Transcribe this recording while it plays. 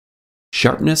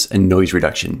Sharpness and noise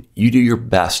reduction. You do your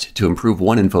best to improve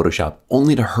one in Photoshop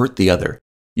only to hurt the other.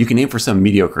 You can aim for some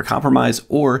mediocre compromise,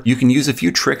 or you can use a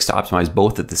few tricks to optimize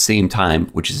both at the same time,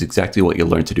 which is exactly what you'll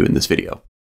learn to do in this video.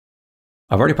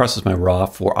 I've already processed my RAW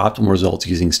for optimal results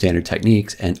using standard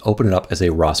techniques and open it up as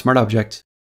a raw smart object.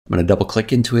 I'm going to double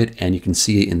click into it, and you can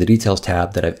see in the details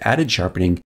tab that I've added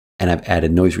sharpening and I've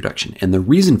added noise reduction. And the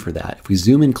reason for that, if we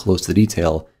zoom in close to the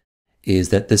detail, is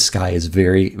that this sky is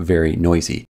very, very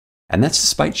noisy. And that's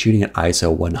despite shooting at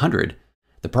ISO 100.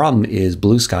 The problem is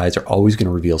blue skies are always going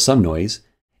to reveal some noise.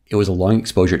 It was a long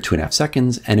exposure at 2.5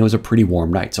 seconds, and it was a pretty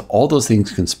warm night. So all those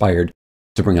things conspired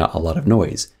to bring out a lot of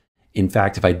noise. In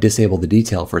fact, if I disable the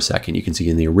detail for a second, you can see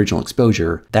in the original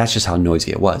exposure, that's just how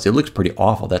noisy it was. It looks pretty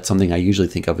awful. That's something I usually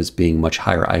think of as being much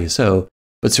higher ISO,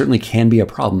 but certainly can be a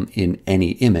problem in any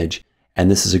image. And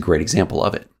this is a great example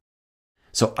of it.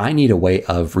 So I need a way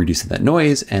of reducing that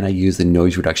noise, and I use the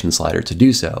noise reduction slider to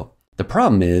do so. The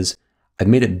problem is I've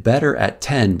made it better at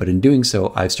 10, but in doing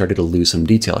so, I've started to lose some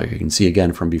detail here. You can see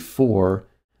again from before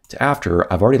to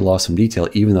after, I've already lost some detail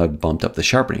even though I've bumped up the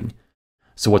sharpening.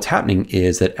 So what's happening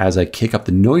is that as I kick up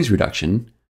the noise reduction,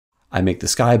 I make the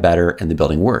sky better and the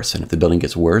building worse. And if the building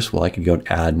gets worse, well, I could go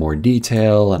and add more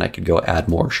detail and I could go add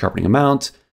more sharpening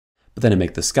amount, but then I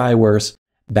make the sky worse,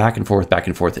 back and forth, back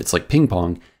and forth. It's like ping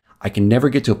pong. I can never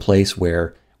get to a place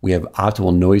where we have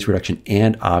optimal noise reduction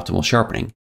and optimal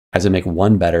sharpening. As I make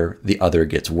one better, the other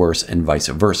gets worse and vice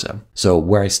versa. So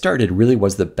where I started really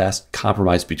was the best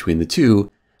compromise between the two,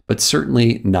 but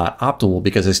certainly not optimal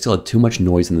because I still had too much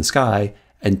noise in the sky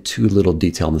and too little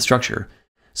detail in the structure.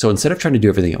 So instead of trying to do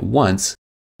everything at once,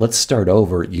 let's start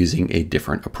over using a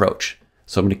different approach.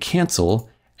 So I'm going to cancel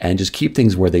and just keep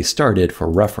things where they started for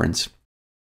reference.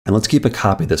 And let's keep a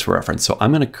copy of this for reference. So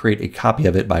I'm going to create a copy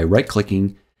of it by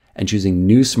right-clicking and choosing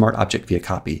New Smart Object via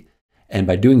Copy. And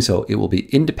by doing so, it will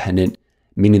be independent,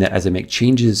 meaning that as I make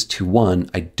changes to one,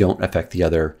 I don't affect the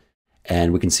other.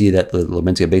 And we can see that the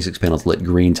Lumenzia Basics panel is lit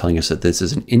green, telling us that this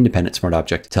is an independent smart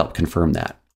object to help confirm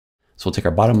that. So we'll take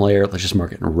our bottom layer, let's just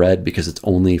mark it in red because it's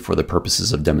only for the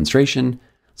purposes of demonstration.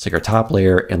 Let's take our top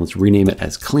layer and let's rename it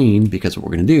as clean, because what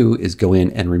we're going to do is go in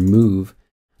and remove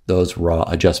those raw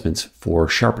adjustments for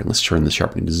sharpening. Let's turn the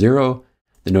sharpening to 0,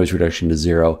 the noise reduction to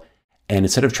 0. And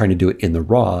instead of trying to do it in the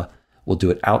raw, we'll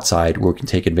do it outside where we can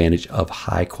take advantage of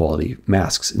high quality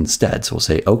masks instead. So we'll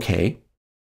say, okay.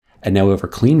 And now we have our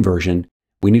clean version.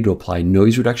 We need to apply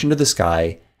noise reduction to the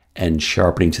sky and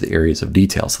sharpening to the areas of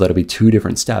detail. So that'll be two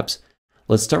different steps.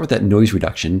 Let's start with that noise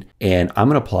reduction. And I'm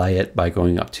going to apply it by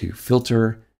going up to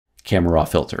Filter, Camera Raw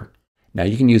Filter. Now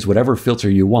you can use whatever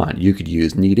filter you want. You could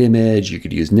use Neat Image, you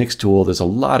could use Nix Tool. There's a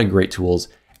lot of great tools,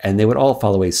 and they would all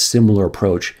follow a similar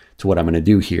approach to what I'm going to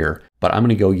do here. But I'm going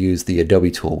to go use the Adobe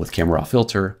tool with Camera Raw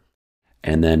Filter,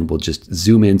 and then we'll just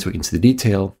zoom in so we can see the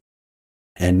detail.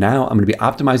 And now I'm going to be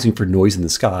optimizing for noise in the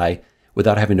sky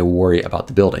without having to worry about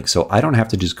the building. So I don't have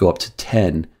to just go up to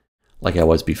 10 like I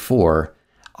was before.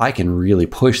 I can really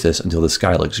push this until the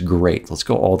sky looks great. Let's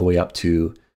go all the way up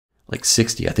to like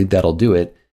 60. I think that'll do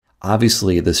it.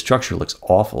 Obviously, the structure looks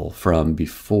awful from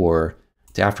before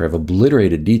to after. I've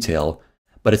obliterated detail,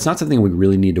 but it's not something we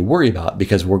really need to worry about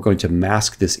because we're going to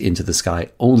mask this into the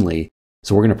sky only.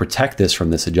 So we're going to protect this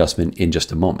from this adjustment in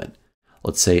just a moment.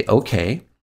 Let's say okay.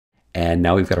 And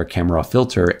now we've got our camera raw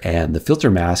filter, and the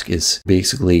filter mask is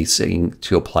basically saying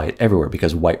to apply it everywhere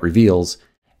because white reveals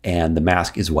and the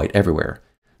mask is white everywhere.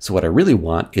 So what I really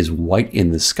want is white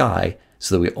in the sky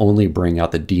so that we only bring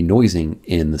out the denoising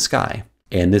in the sky.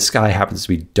 And this sky happens to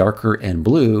be darker and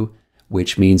blue,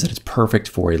 which means that it's perfect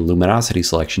for a luminosity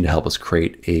selection to help us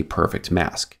create a perfect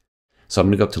mask. So I'm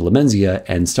going to go up to Lumenzia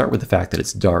and start with the fact that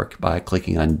it's dark by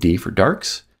clicking on D for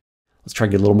darks. Let's try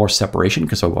to get a little more separation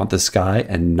because I want the sky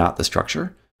and not the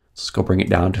structure. So let's go bring it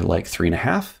down to like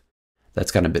 3.5.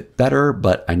 That's gotten a bit better,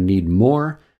 but I need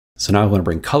more. So now I want to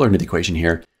bring color into the equation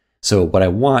here. So what I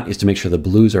want is to make sure the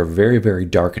blues are very, very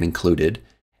dark and included,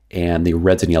 and the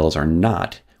reds and yellows are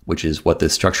not, which is what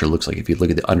this structure looks like. If you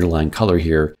look at the underlying color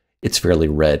here, it's fairly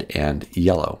red and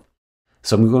yellow.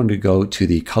 So I'm going to go to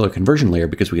the color conversion layer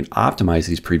because we can optimize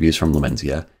these previews from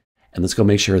Lumenzia. And let's go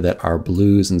make sure that our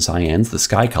blues and cyans, the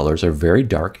sky colors, are very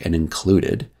dark and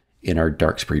included in our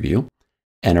darks preview.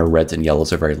 And our reds and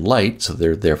yellows are very light, so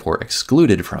they're therefore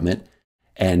excluded from it.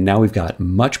 And now we've got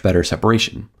much better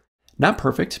separation. Not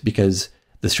perfect because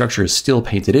the structure is still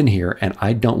painted in here and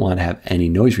I don't want to have any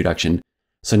noise reduction.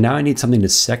 So now I need something to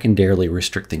secondarily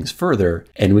restrict things further,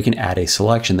 and we can add a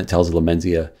selection that tells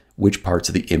Lumenzia which parts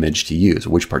of the image to use,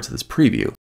 which parts of this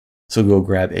preview. So we'll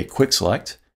grab a quick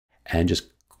select and just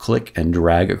click and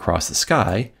drag across the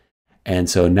sky. And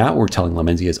so now what we're telling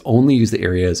Lemensky is only use the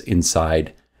areas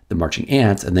inside the marching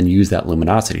ants and then use that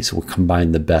luminosity. So we'll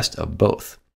combine the best of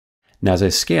both. Now, as I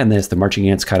scan this, the marching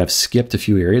ants kind of skipped a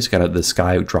few areas, the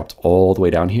sky dropped all the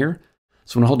way down here.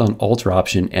 So I'm gonna hold down Alt or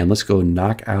Option and let's go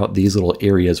knock out these little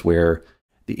areas where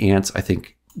the ants, I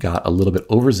think, got a little bit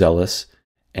overzealous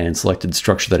and selected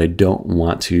structure that I don't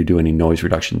want to do any noise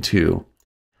reduction to.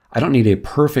 I don't need a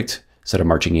perfect set of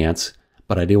marching ants,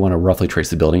 but I do want to roughly trace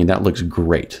the building, and that looks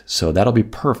great. So that'll be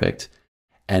perfect.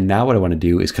 And now what I want to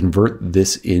do is convert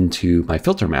this into my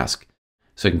filter mask.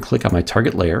 So I can click on my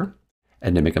target layer,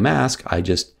 and to make a mask, I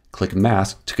just click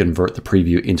Mask to convert the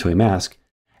preview into a mask.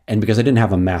 And because I didn't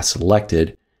have a mask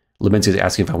selected, Lemensky is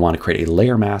asking if I want to create a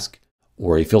layer mask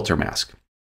or a filter mask.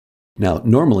 Now,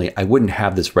 normally I wouldn't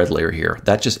have this red layer here.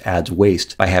 That just adds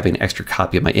waste by having an extra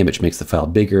copy of my image, makes the file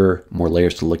bigger, more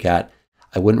layers to look at.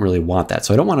 I wouldn't really want that.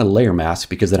 So I don't want a layer mask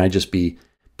because then I'd just be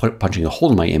punching a hole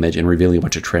in my image and revealing a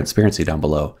bunch of transparency down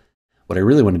below. What I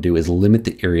really want to do is limit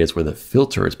the areas where the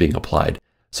filter is being applied.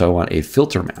 So I want a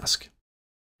filter mask.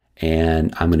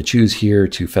 And I'm going to choose here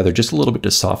to feather just a little bit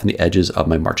to soften the edges of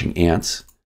my marching ants.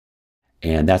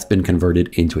 And that's been converted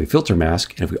into a filter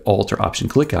mask. And if we Alt or Option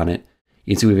click on it,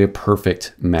 you can see we have a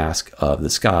perfect mask of the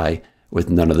sky with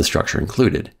none of the structure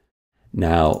included.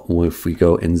 Now, if we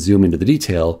go and zoom into the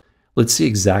detail, let's see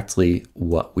exactly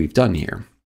what we've done here.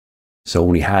 So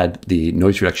when we had the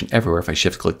noise reduction everywhere, if I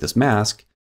shift click this mask,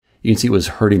 you can see it was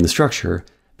hurting the structure,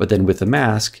 but then with the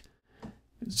mask,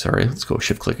 let's go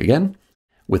shift click again.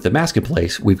 With the mask in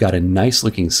place, we've got a nice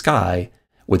looking sky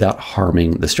without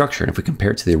harming the structure. And if we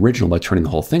compare it to the original by turning the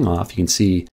whole thing off, you can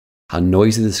see how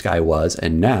noisy the sky was.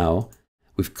 And now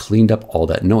we've cleaned up all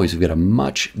that noise. We've got a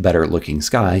much better looking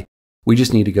sky. We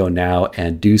just need to go now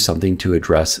and do something to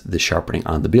address the sharpening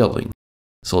on the building.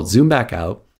 So let's zoom back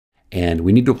out and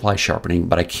we need to apply sharpening,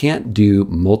 but I can't do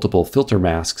multiple filter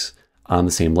masks on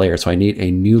the same layer. So I need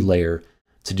a new layer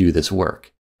to do this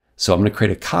work. So I'm going to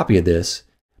create a copy of this,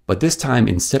 but this time,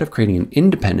 instead of creating an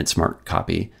independent smart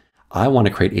copy, I want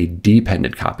to create a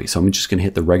dependent copy. So I'm just going to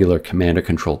hit the regular Command or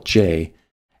Control J,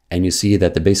 and you see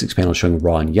that the basics panel is showing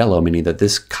raw and yellow, meaning that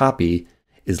this copy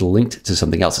is linked to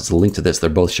something else. It's linked to this. They're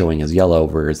both showing as yellow,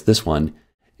 whereas this one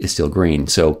is still green.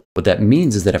 So what that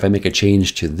means is that if I make a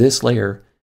change to this layer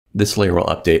will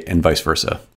update and vice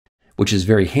versa, which is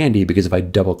very handy because if I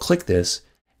double click this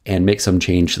and make some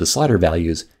change to the slider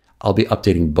values, I'll be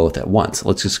updating both at once.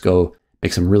 Let's just go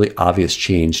make some really obvious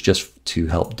change just to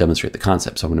help demonstrate the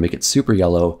concept. So I'm going to make it super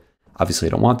yellow. Obviously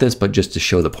I don't want this, but just to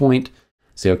show the point,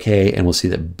 say okay, and we'll see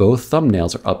that both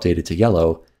thumbnails are updated to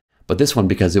yellow, but this one,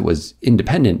 because it was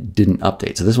independent, didn't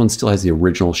update. So this one still has the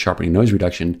original sharpening noise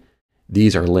reduction.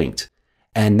 These are linked.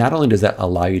 And not only does that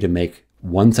allow you to make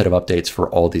one set of updates for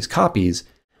all these copies,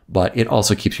 but it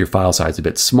also keeps your file size a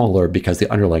bit smaller because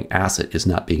the underlying asset is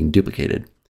not being duplicated.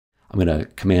 I'm going to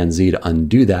Command Z to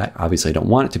undo that. Obviously I don't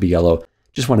want it to be yellow,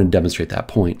 just want to demonstrate that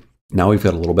point. Now we've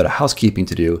got a little bit of housekeeping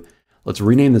to do. Let's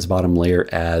rename this bottom layer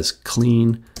as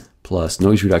clean plus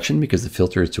noise reduction because the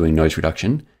filter is doing noise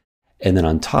reduction. And then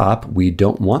on top, we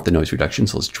don't want the noise reduction,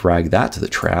 so let's drag that to the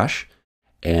trash.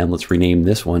 And let's rename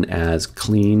this one as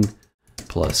clean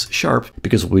plus sharp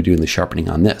because we'll be doing the sharpening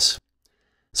on this.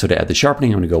 So to add the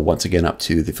sharpening, I'm going to go once again up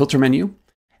to the filter menu,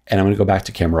 and I'm going to go back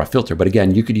to camera filter. But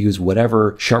again, you could use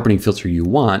whatever sharpening filter you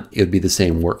want. It would be the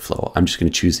same workflow. I'm just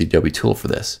going to choose the Adobe tool for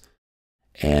this.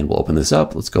 And we'll open this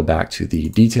up. Let's go back to the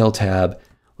detail tab.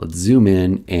 Let's zoom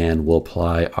in and we'll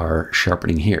apply our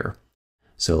sharpening here.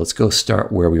 So let's go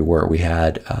start where we were. We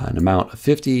had an amount of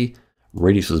 50,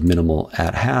 radius was minimal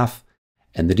at half,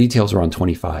 and the details are on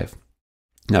 25.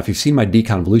 Now, if you've seen my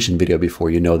deconvolution video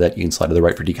before, you know that you can slide to the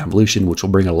right for deconvolution, which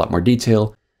will bring out a lot more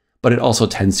detail, but it also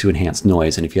tends to enhance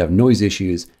noise. And if you have noise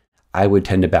issues, I would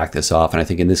tend to back this off. And I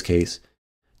think in this case,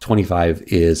 25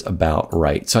 is about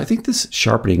right. So I think this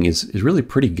sharpening is really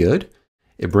pretty good.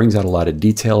 It brings out a lot of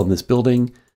detail in this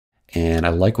building, and I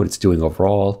like what it's doing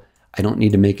overall. I don't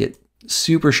need to make it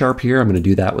super sharp here. I'm going to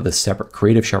do that with a separate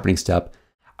creative sharpening step.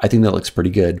 I think that looks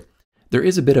pretty good. There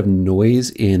is a bit of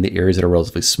noise in the areas that are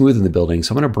relatively smooth in the building.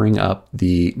 So I'm going to bring up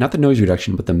not the noise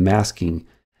reduction, but the masking,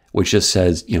 which just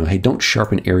says, hey, don't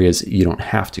sharpen areas you don't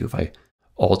have to. If I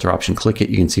Alt or Option click it,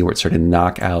 you can see where it's starting to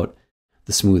knock out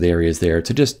the smooth areas there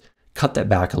to just cut that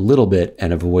back a little bit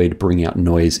and avoid bringing out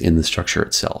noise in the structure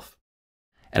itself.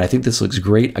 And I think this looks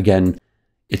great. Again,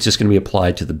 it's just going to be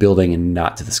applied to the building and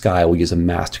not to the sky. We'll use a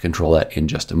mask to control that in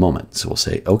just a moment. So we'll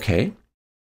say okay.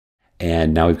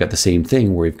 And now we've got the same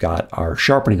thing where we've got our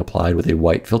sharpening applied with a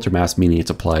white filter mask, meaning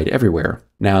it's applied everywhere.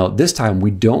 Now, this time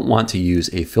we don't want to use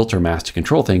a filter mask to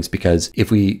control things because if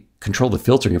we control the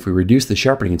filtering, if we reduce the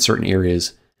sharpening in certain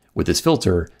areas, with this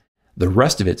filter, the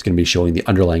rest of it's going to be showing the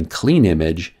underlying clean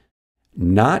image,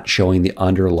 not showing the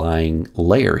underlying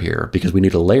layer here, because we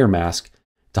need a layer mask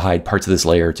to hide parts of this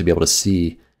layer to be able to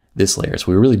see this layer.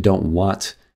 So we really don't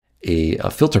want a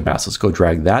filter mask. Let's go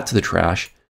drag that to the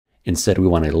trash. Instead, we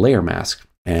want a layer mask.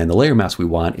 And the layer mask we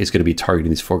want is going to be targeting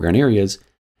these foreground areas.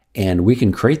 And we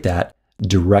can create that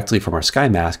directly from our sky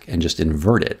mask and just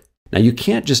invert it. Now you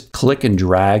can't just click and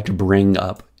drag to bring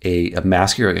up a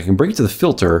mask here. I can bring it to the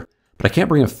filter, but I can't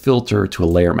bring a filter to a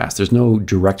layer mask. There's no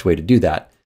direct way to do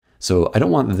that. So I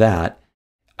don't want that.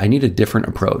 I need a different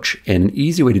approach. And an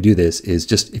easy way to do this is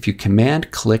just if you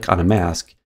command click on a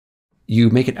mask, you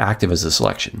make it active as a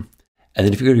selection. And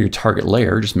then if you go to your target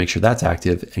layer, just make sure that's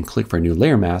active and click for a new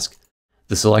layer mask,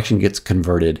 the selection gets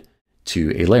converted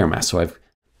to a layer mask. So I've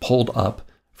pulled up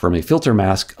from a filter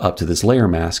mask up to this layer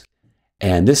mask.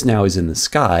 And this now is in the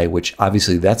sky, which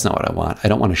obviously that's not what I want. I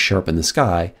don't want to sharpen the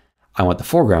sky. I want the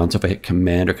foreground. So if I hit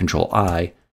Command or Control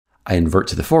I invert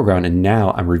to the foreground, and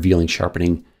now I'm revealing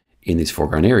sharpening in these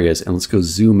foreground areas. And let's go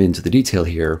zoom into the detail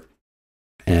here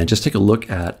and just take a look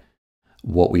at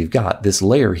what we've got. This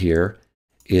layer here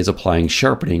is applying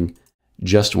sharpening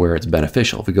just where it's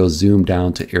beneficial. If we go zoom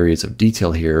down to areas of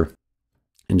detail here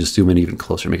and just zoom in even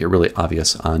closer, make it really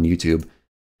obvious on YouTube,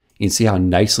 you can see how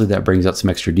nicely that brings out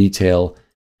some extra detail.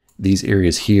 These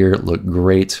areas here look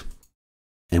great.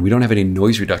 And we don't have any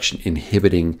noise reduction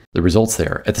inhibiting the results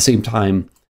there. At the same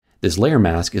time, this layer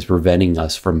mask is preventing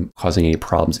us from causing any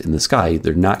problems in the sky.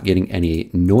 They're not getting any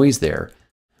noise there.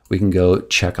 We can go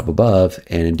check up above,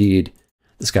 and indeed,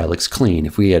 the sky looks clean.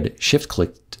 If we had shift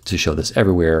clicked to show this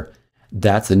everywhere,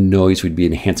 that's the noise we'd be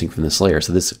enhancing from this layer.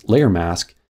 So this layer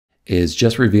mask is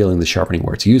just revealing the sharpening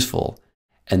where it's useful.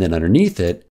 And then underneath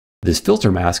it, this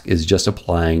filter mask is just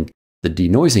applying the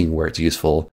denoising where it's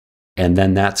useful. And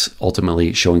then that's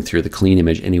ultimately showing through the clean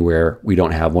image anywhere we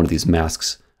don't have one of these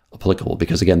masks applicable.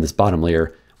 Because again, this bottom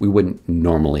layer, we wouldn't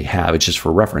normally have. It's just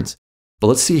for reference. But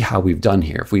let's see how we've done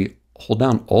here. If we hold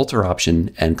down Alt or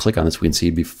Option and click on this, we can see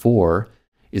before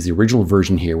is the original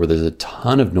version here where there's a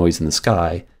ton of noise in the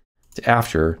sky, to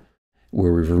after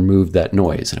where we've removed that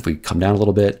noise. And if we come down a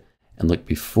little bit and look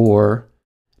before,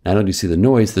 not only do you see the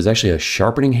noise, there's actually a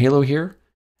sharpening halo here.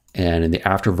 And in the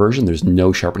after version, there's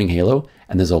no sharpening halo.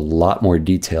 And there's a lot more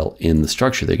detail in the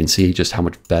structure. They can see just how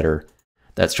much better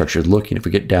that structure is looking. If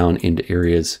we get down into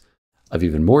areas of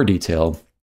even more detail,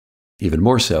 even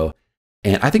more so.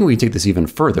 And I think we can take this even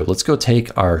further. Let's go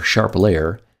take our sharp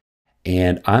layer,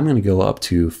 and I'm going to go up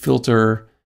to Filter,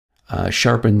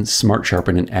 Sharpen, Smart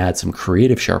Sharpen, and add some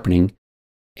creative sharpening.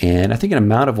 And I think an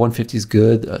amount of 150 is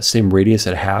good. Same radius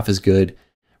at 1/2 is good.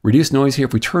 Reduce noise here.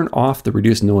 If we turn off the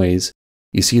reduce noise,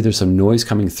 you see there's some noise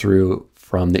coming through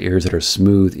from the areas that are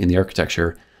smooth in the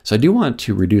architecture. So I do want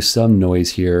to reduce some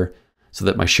noise here so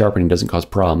that my sharpening doesn't cause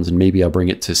problems. And maybe I'll bring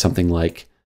it to something like,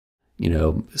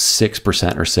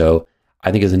 6% or so.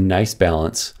 I think is a nice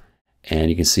balance. And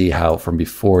you can see how from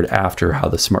before to after, how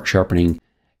the smart sharpening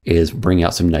is bringing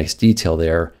out some nice detail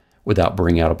there without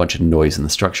bringing out a bunch of noise in the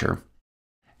structure.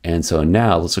 And so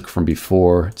now let's look from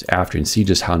before to after and see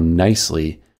just how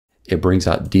nicely it brings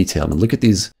out detail. And look at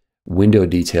these window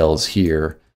details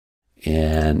here.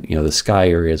 And, the sky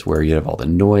areas where you have all the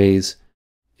noise.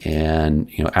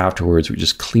 And, afterwards, we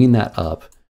just clean that up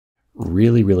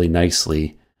really, really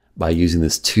nicely by using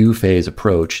this two-phase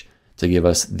approach to give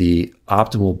us the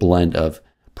optimal blend of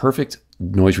perfect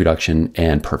noise reduction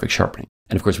and perfect sharpening.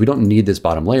 And of course, we don't need this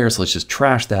bottom layer, so let's just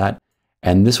trash that.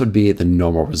 And this would be the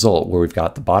normal result where we've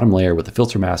got the bottom layer with the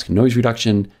filter mask and noise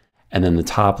reduction, and then the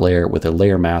top layer with a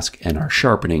layer mask and our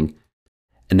sharpening.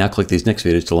 And now click these next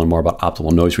videos to learn more about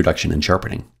optimal noise reduction and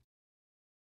sharpening.